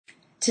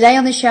Today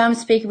on the show, I'm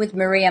speaking with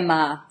Maria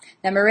Ma.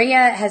 Now,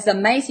 Maria has an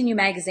amazing new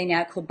magazine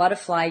out called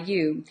Butterfly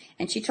You,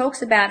 and she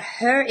talks about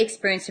her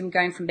experience from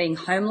going from being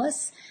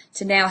homeless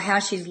to now how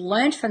she's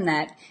learned from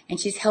that, and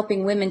she's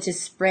helping women to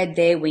spread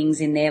their wings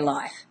in their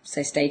life.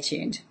 So stay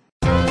tuned.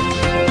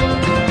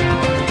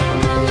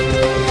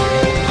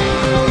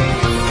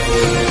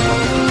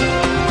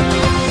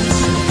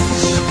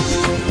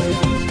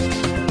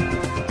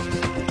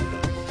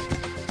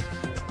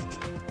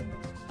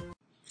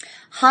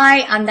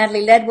 Hi, I'm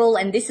Natalie Ledwell,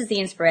 and this is The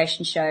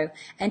Inspiration Show.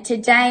 And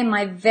today,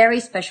 my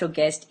very special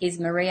guest is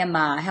Maria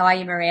Ma. How are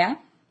you, Maria?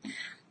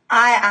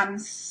 I am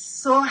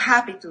so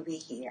happy to be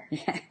here.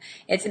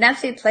 It's an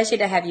absolute pleasure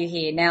to have you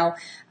here. Now,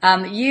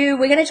 we're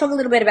going to talk a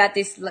little bit about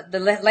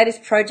the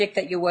latest project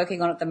that you're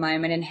working on at the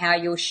moment and how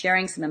you're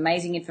sharing some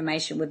amazing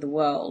information with the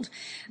world.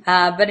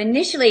 But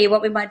initially,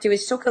 what we might do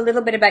is talk a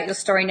little bit about your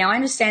story. Now, I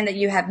understand that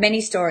you have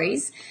many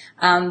stories,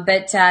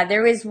 but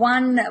there is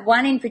one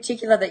in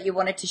particular that you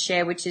wanted to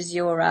share, which is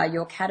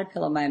your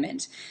caterpillar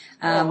moment.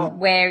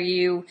 Where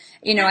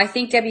I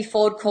think Debbie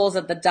Ford calls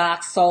it the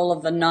dark soul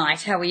of the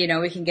night, how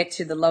we can get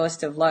to the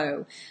lowest of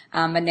low,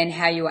 and then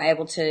how you were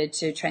able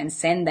to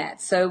transcend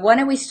that. So why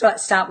don't we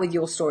start with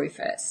your story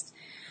first?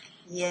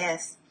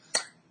 Yes.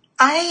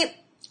 I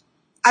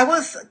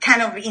was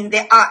kind of in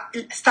the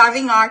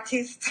starving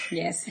artist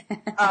yes.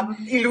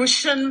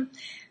 illusion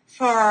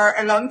for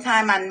a long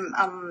time,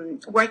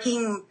 and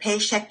working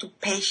paycheck to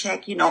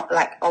paycheck,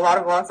 like a lot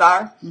of us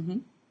are. Mm-hmm.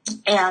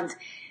 And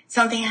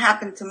something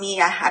happened to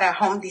me. I had a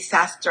home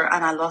disaster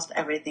and I lost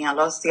everything. I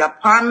lost the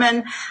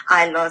apartment.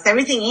 I lost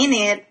everything in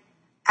it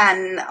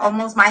and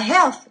almost my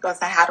health because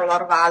I had a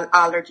lot of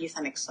allergies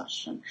and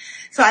exhaustion.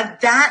 So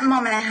at that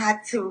moment, I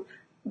had to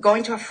go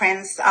into a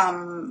friend's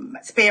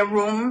spare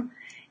room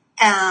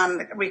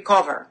and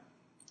recover.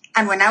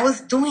 And when I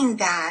was doing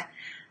that,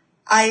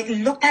 I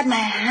looked at my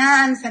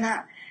hands and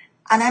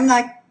I'm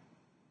like,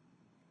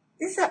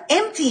 these are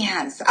empty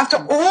hands. After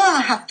all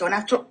I have done,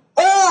 after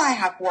all I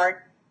have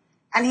worked,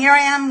 and here I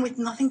am with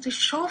nothing to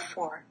show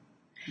for.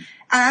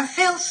 And I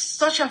felt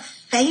such a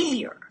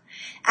failure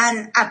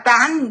and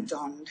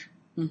abandoned.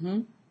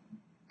 Mm-hmm.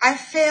 I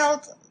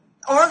felt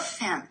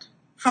orphaned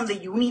from the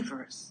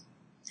universe.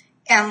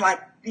 And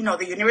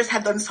the universe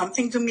had done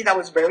something to me that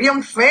was very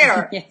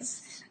unfair.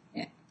 Yes.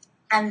 Yeah.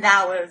 And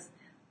that was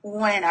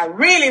when I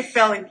really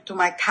fell into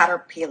my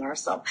caterpillar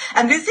self.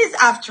 And this is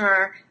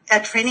after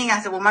training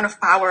as a woman of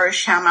power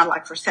shaman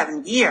for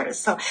 7 years.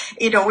 So,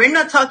 we're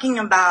not talking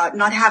about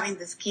not having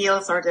the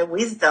skills or the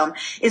wisdom.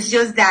 It's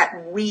just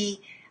that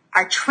we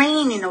are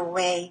trained in a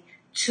way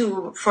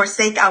to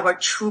forsake our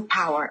true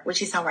power,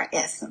 which is our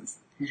essence.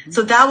 Mm-hmm.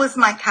 So that was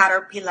my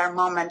caterpillar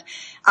moment.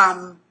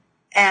 And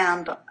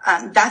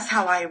that's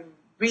how I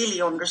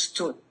really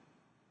understood.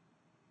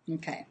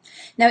 Okay.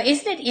 Now,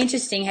 isn't it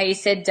interesting how you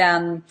said,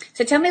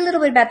 so tell me a little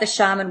bit about the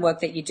shaman work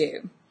that you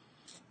do.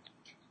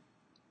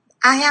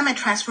 I am a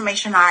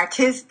transformation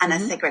artist and a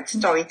sacred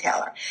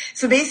storyteller.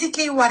 So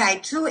basically what I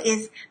do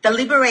is the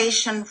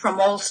liberation from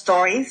all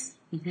stories,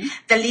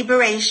 the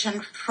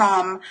liberation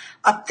from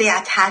the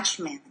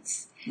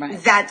attachments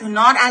that do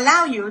not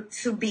allow you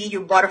to be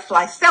your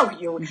butterfly self,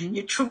 your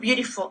true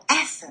beautiful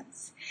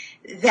essence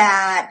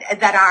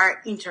that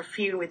are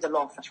interfering with the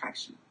law of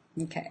attraction.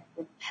 Okay.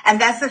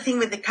 And that's the thing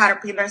with the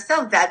caterpillar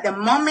self, that the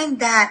moment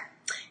that,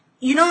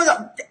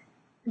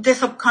 the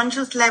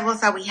subconscious levels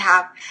that we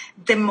have,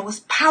 the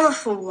most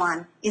powerful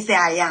one is the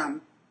I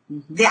am,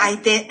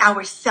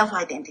 our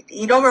self-identity.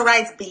 It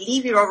overrides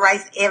belief, it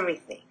overrides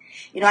everything.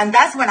 And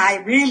that's when I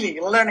really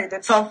learned it the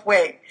tough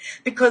way.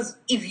 Because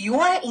if you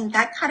are in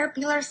that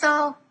caterpillar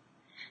self,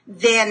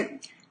 then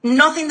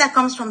nothing that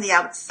comes from the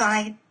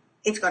outside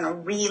is going to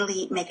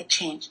really make a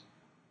change.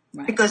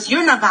 Right. Because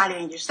you're not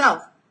valuing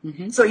yourself.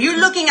 Mm-hmm. So you're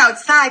looking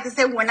outside to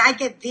say, when I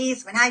get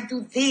this, when I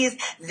do this,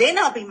 then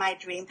I'll be my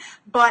dream.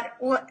 But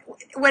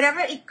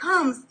whatever it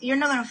comes, you're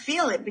not going to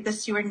feel it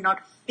because you're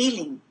not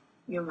feeling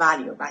your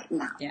value right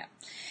now. Yeah.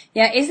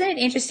 Yeah. Isn't it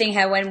interesting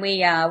how when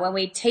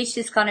we teach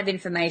this kind of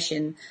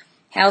information,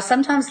 how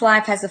sometimes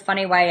life has a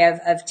funny way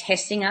of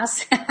testing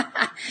us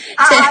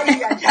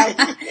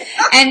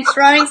and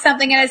throwing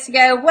something at us to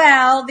go,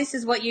 well, this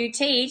is what you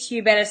teach,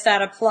 you better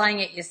start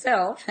applying it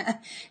yourself,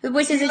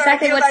 which is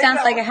exactly what sounds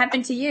like it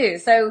happened to you.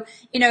 So,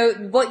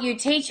 what you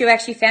teach, you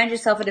actually found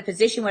yourself in a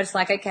position where it's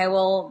like, okay,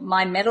 well,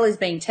 my metal is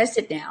being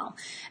tested now.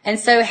 And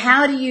so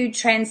how do you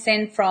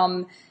transcend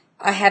from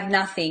I have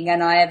nothing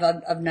and I have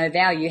of no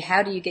value?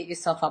 How do you get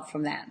yourself up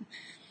from that?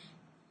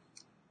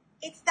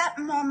 It's that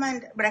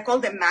moment, what I call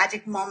the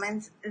magic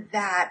moment,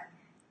 that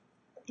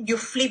you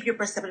flip your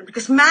perception,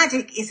 because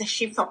magic is a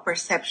shift of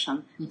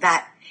perception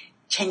that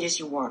changes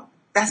your world.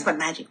 That's what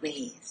magic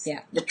really is.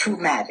 Yeah. The true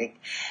magic.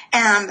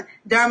 And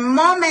there are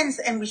moments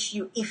in which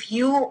if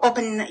you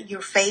open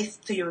your faith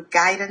to your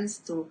guidance,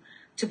 to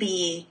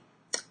be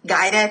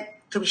guided,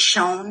 to be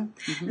shown,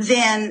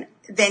 then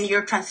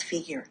you're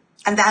transfigured.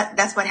 And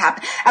that's what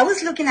happened. I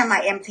was looking at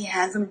my empty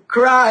hands and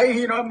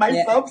crying,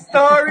 my sub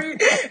story,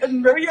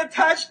 and very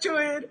attached to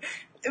it,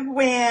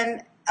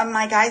 when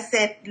my guy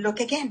said,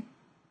 look again.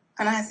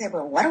 And I said,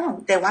 well, what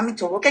do they want me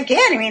to look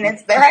again? I mean,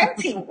 they're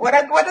empty. What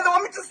do they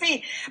want me to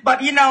see? But,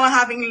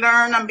 having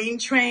learned and being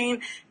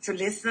trained to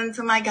listen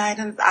to my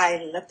guidance,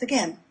 I looked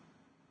again.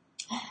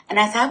 And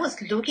as I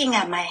was looking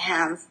at my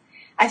hands,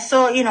 I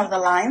saw, the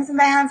lines in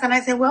the hands. And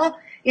I said, well,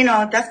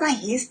 that's my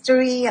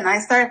history. And I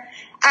started,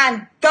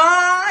 and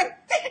darn,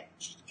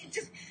 it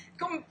just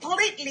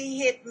completely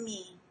hit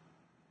me.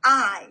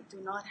 I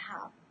do not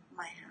have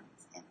my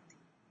hands empty.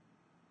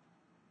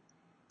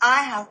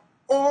 I have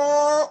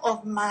all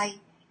of my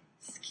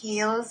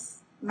skills,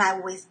 my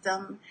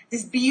wisdom,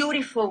 these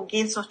beautiful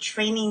gifts of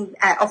training,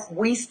 of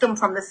wisdom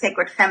from the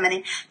sacred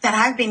feminine that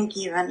I've been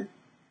given.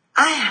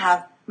 I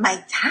have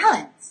my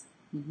talents.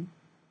 Mm-hmm.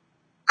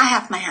 I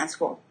have my hands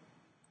full.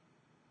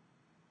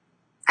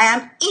 I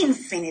am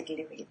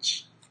infinitely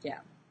rich. Yeah.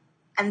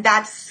 And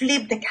that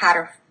flipped the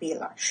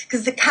caterpillar.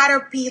 Because the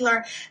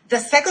caterpillar, the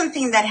second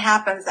thing that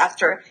happens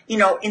after, in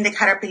the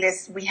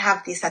caterpillars, we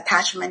have this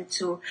attachment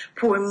to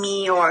poor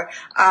me, or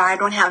I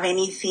don't have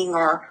anything,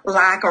 or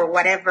lack, or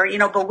whatever,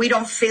 but we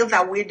don't feel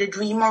that we're the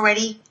dream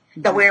already,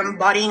 mm-hmm. that we're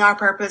embodying our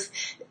purpose.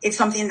 It's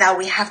something that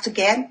we have to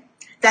get.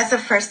 That's the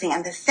first thing.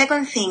 And the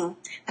second thing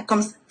that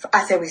comes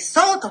as a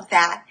result of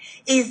that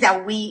is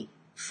that we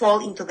fall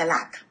into the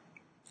lack.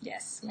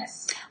 Yes.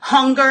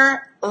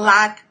 Hunger,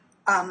 lack,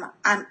 I'm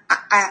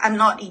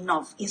not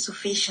enough,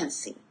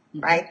 insufficiency, mm-hmm.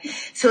 right?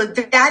 So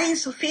that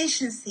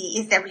insufficiency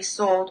is the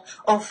result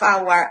of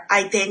our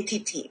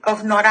identity,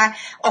 of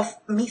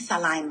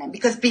misalignment.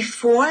 Because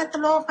before the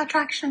law of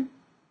attraction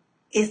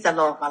is the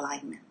law of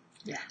alignment.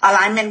 Yeah.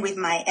 Alignment with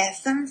my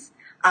essence,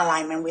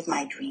 alignment with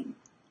my dream.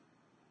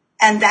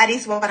 And that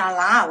is what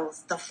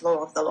allows the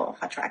flow of the law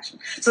of attraction.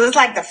 So it's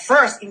like the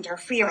first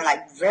interference,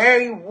 like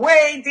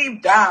way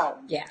deep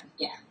down. Yeah.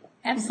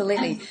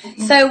 Absolutely.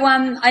 So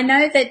I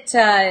know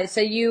that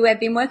so you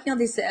have been working on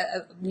this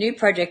new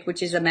project,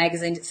 which is a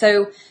magazine.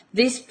 So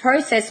this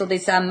process, or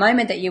this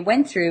moment that you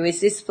went through,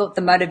 is this what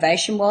the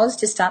motivation was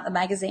to start the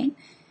magazine?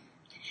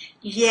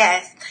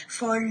 Yes,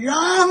 for a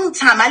long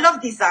time. I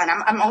love design.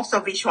 I'm also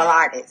a visual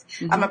artist.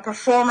 Mm-hmm. I'm a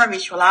performer,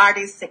 visual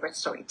artist, sacred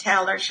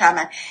storyteller,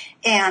 shaman,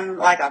 and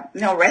like a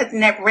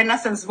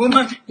Renaissance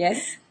woman.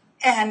 Yes.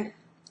 And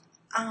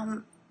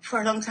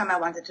for a long time, I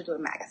wanted to do a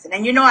magazine.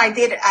 And I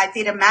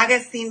did a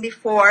magazine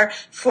before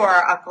for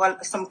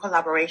some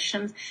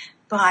collaborations,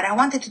 but I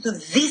wanted to do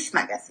this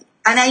magazine.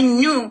 And I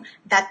knew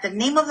that the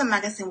name of the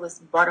magazine was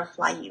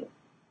Butterfly You.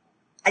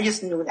 I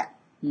just knew that.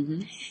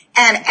 Mm-hmm.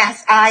 And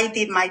as I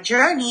did my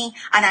journey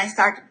and I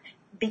started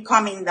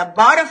becoming the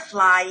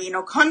butterfly,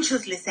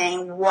 consciously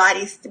saying what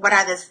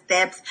are the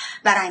steps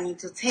that I need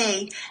to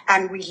take,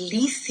 and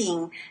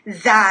releasing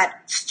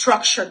that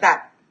structure,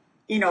 that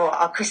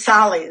a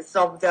chrysalis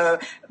of the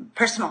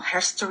personal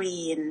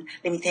history and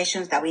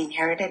limitations that we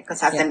inherited, because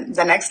that's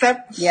the next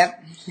step.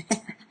 Yep.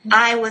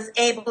 I was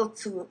able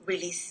to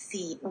really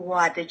see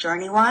what the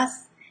journey was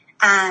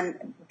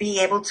and be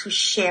able to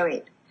share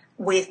it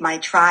with my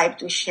tribe,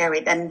 to share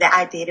it. And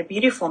I did a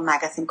beautiful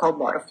magazine called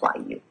Butterfly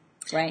You.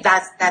 Right.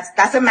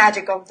 That's the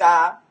magic of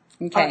the,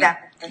 okay. Of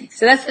that.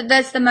 So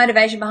that's the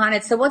motivation behind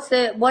it. So what's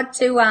the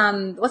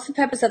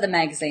purpose of the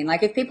magazine?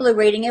 Like, if people are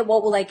reading it,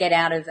 what will they get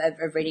out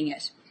of reading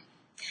it?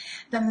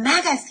 The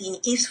magazine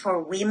is for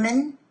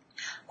women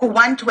who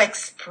want to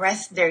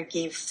express their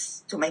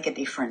gifts to make a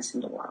difference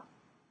in the world.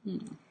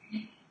 Mm.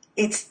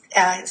 It's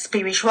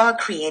spiritual,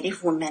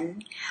 creative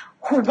women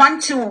who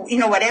want to,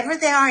 whatever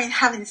they are and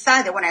have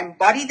inside, they want to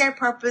embody their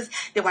purpose.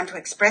 They want to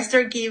express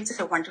their gifts.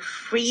 They want to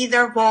free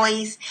their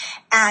voice.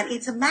 And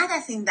it's a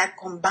magazine that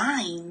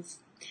combines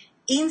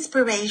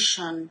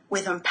inspiration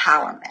with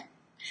empowerment.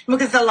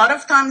 Because a lot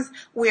of times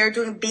we are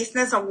doing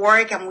business or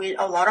work and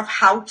a lot of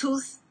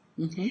how-tos.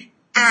 Mm-hmm.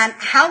 And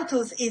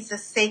how-tos is the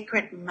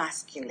sacred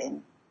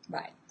masculine,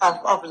 right,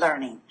 of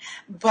learning.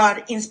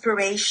 But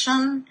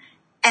inspiration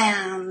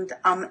and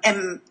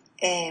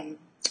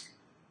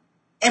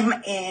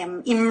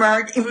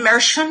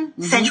immersion,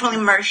 mm-hmm. sensual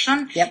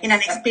immersion, yep. in an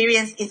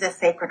experience is a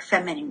sacred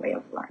feminine way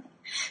of learning.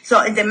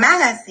 So the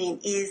magazine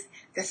is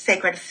the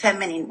sacred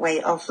feminine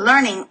way of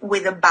learning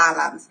with a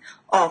balance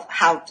of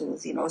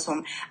how-tos,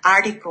 some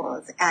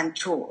articles and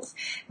tools.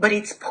 But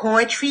it's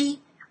poetry,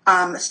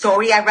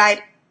 story. I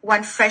write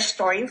one fresh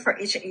story for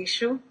each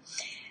issue.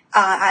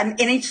 And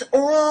it's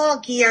all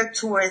geared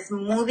towards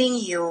moving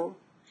you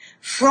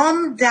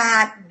from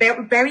that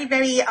very,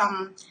 very,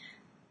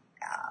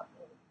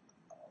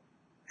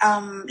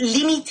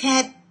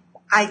 limited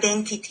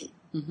identity,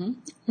 mm-hmm.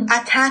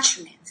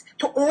 attachments,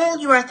 to all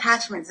your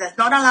attachments that's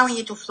not allowing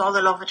you to flow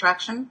the law of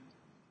attraction,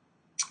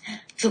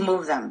 to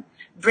move them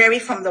very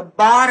from the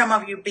bottom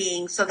of your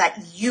being, so that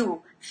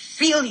you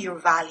feel your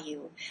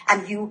value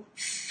and you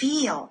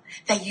feel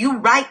that you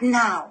right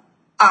now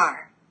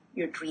are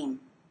your dream,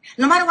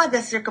 no matter what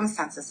the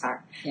circumstances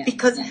are. Yeah.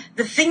 Because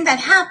the thing that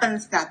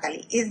happens,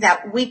 Natalie, is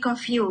that we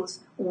confuse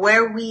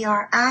where we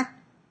are at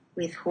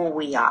with who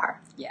we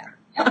are. Yeah.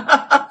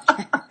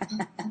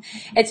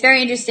 It's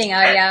very interesting.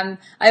 I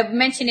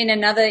mentioned in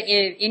another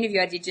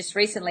interview I did just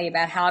recently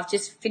about how I've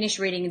just finished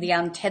reading The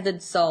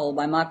Untethered Soul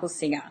by Michael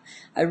Singer.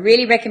 I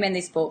really recommend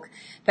this book.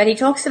 But he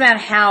talks about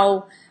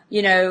how,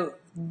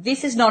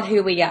 this is not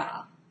who we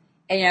are.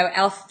 And,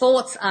 our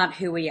thoughts aren't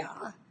who we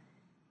are.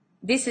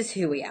 This is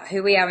who we are.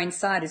 Who we are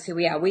inside is who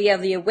we are. We are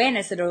the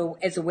awareness that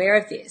is aware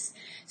of this.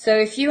 So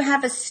if you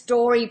have a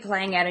story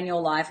playing out in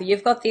your life, or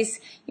you've got this,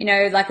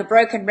 like a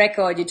broken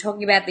record, you're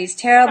talking about these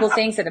terrible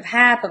things that have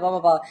happened, blah, blah,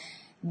 blah.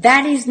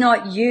 That is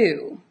not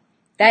you.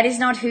 That is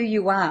not who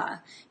you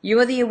are. You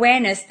are the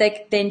awareness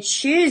that then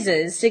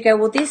chooses to go,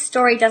 well, this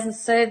story doesn't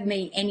serve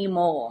me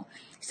anymore.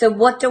 So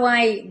what do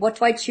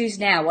I choose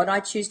now? What do I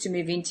choose to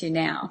move into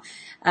now?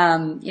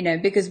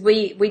 Because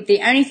we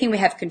the only thing we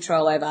have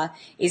control over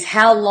is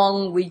how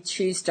long we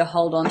choose to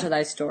hold on to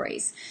those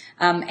stories.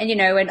 And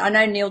I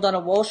know Neil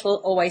Donald Walsh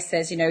always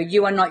says,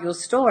 you are not your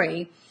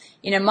story.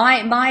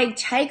 My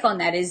take on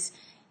that is,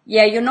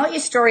 yeah, you're not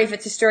your story if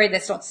it's a story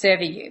that's not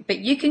serving you, but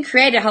you can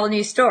create a whole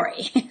new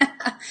story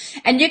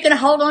and you can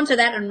hold on to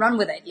that and run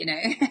with it,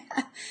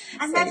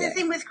 And that's the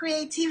thing with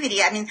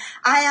creativity. I mean,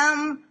 I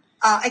am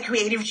a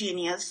creative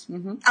genius.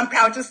 Mm-hmm. I'm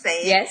proud to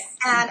say. Yes.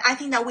 And I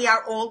think that we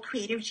are all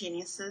creative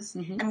geniuses,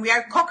 mm-hmm. and we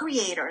are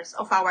co-creators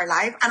of our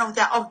life and of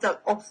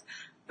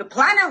the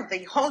planet, of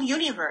the whole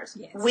universe,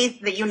 yes.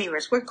 with the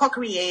universe. We're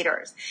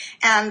co-creators.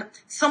 And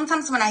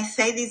sometimes when I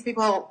say these,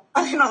 people,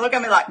 look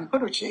at me like, who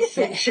do she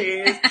think she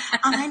is?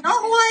 And I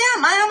know who I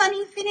am. I am an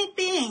infinite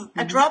being, mm-hmm.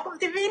 a drop of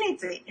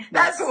divinity.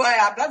 That's who I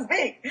am. That's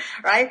big,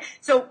 right?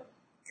 So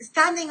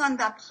standing on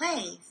that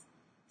place,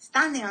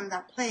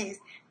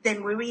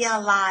 then we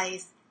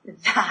realize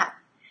that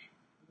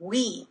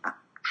we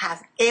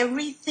have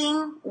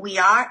everything, we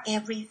are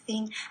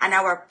everything, and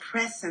our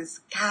presence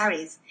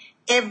carries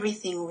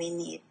everything we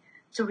need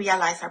to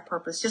realize our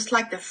purpose, just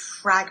like the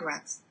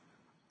fragrance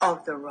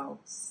of the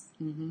rose.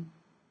 Mm-hmm.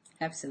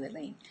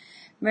 Absolutely.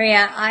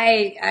 Maria,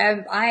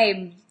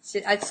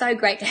 it's so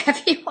great to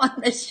have you on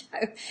the show.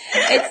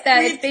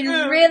 It's been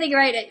really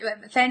great,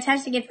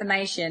 fantastic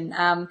information.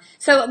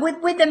 So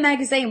with the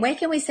magazine, where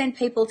can we send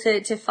people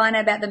to find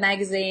out about the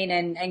magazine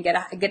and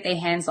get their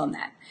hands on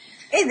that?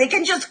 Hey, they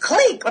can just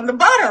click on the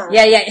button.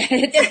 Yeah.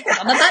 Just click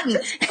on the button.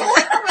 Just click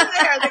over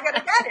there. They're going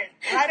to get it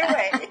right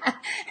away.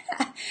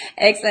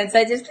 Excellent.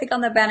 So just click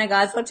on the banner,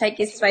 guys. We'll take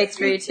you straight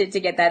through to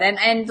get that.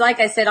 And like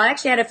I said, I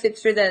actually had to flip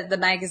through the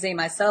magazine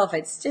myself.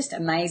 It's just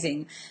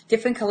amazing.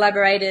 Different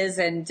collaborators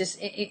and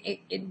just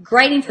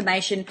great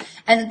information.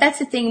 And that's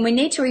the thing. We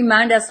need to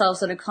remind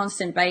ourselves on a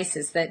constant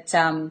basis that,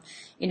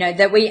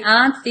 that we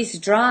aren't this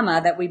drama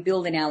that we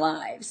build in our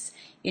lives.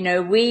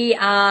 We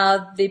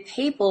are the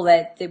people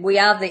that we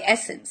are the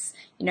essence.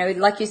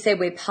 Like you said,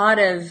 we're part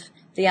of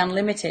the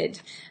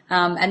unlimited.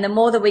 And the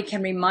more that we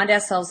can remind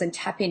ourselves and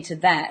tap into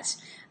that,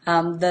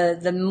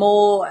 the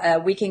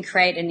more we can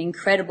create an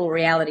incredible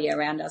reality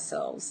around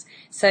ourselves.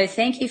 So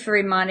thank you for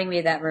reminding me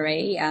of that,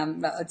 Marie.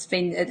 It's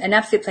been an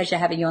absolute pleasure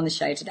having you on the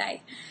show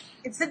today.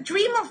 It's a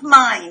dream of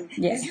mine.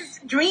 Yes. It's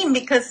a dream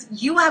because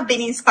you have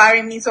been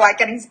inspiring me so I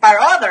can inspire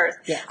others.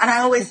 Yeah. And I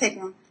always say,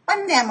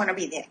 one day I'm going to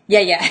be there.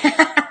 Yeah.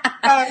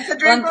 Well,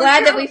 I'm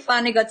glad that we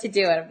finally got to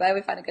do it.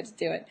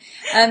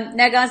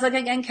 Now, guys, look, I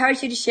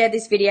encourage you to share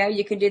this video.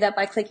 You can do that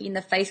by clicking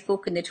the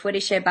Facebook and the Twitter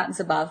share buttons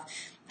above.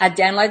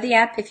 Download the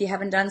app if you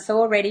haven't done so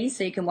already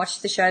so you can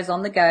watch the shows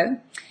on the go.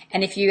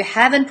 And if you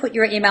haven't put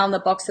your email in the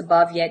box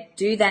above yet,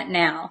 do that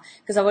now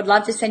because I would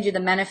love to send you the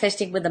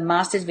Manifesting with the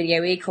Masters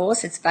video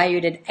e-course. It's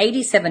valued at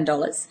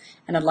 $87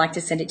 and I'd like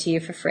to send it to you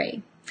for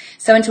free.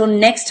 So until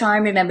next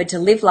time, remember to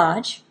live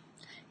large,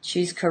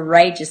 choose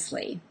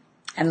courageously,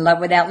 and love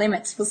without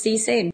limits. We'll see you soon.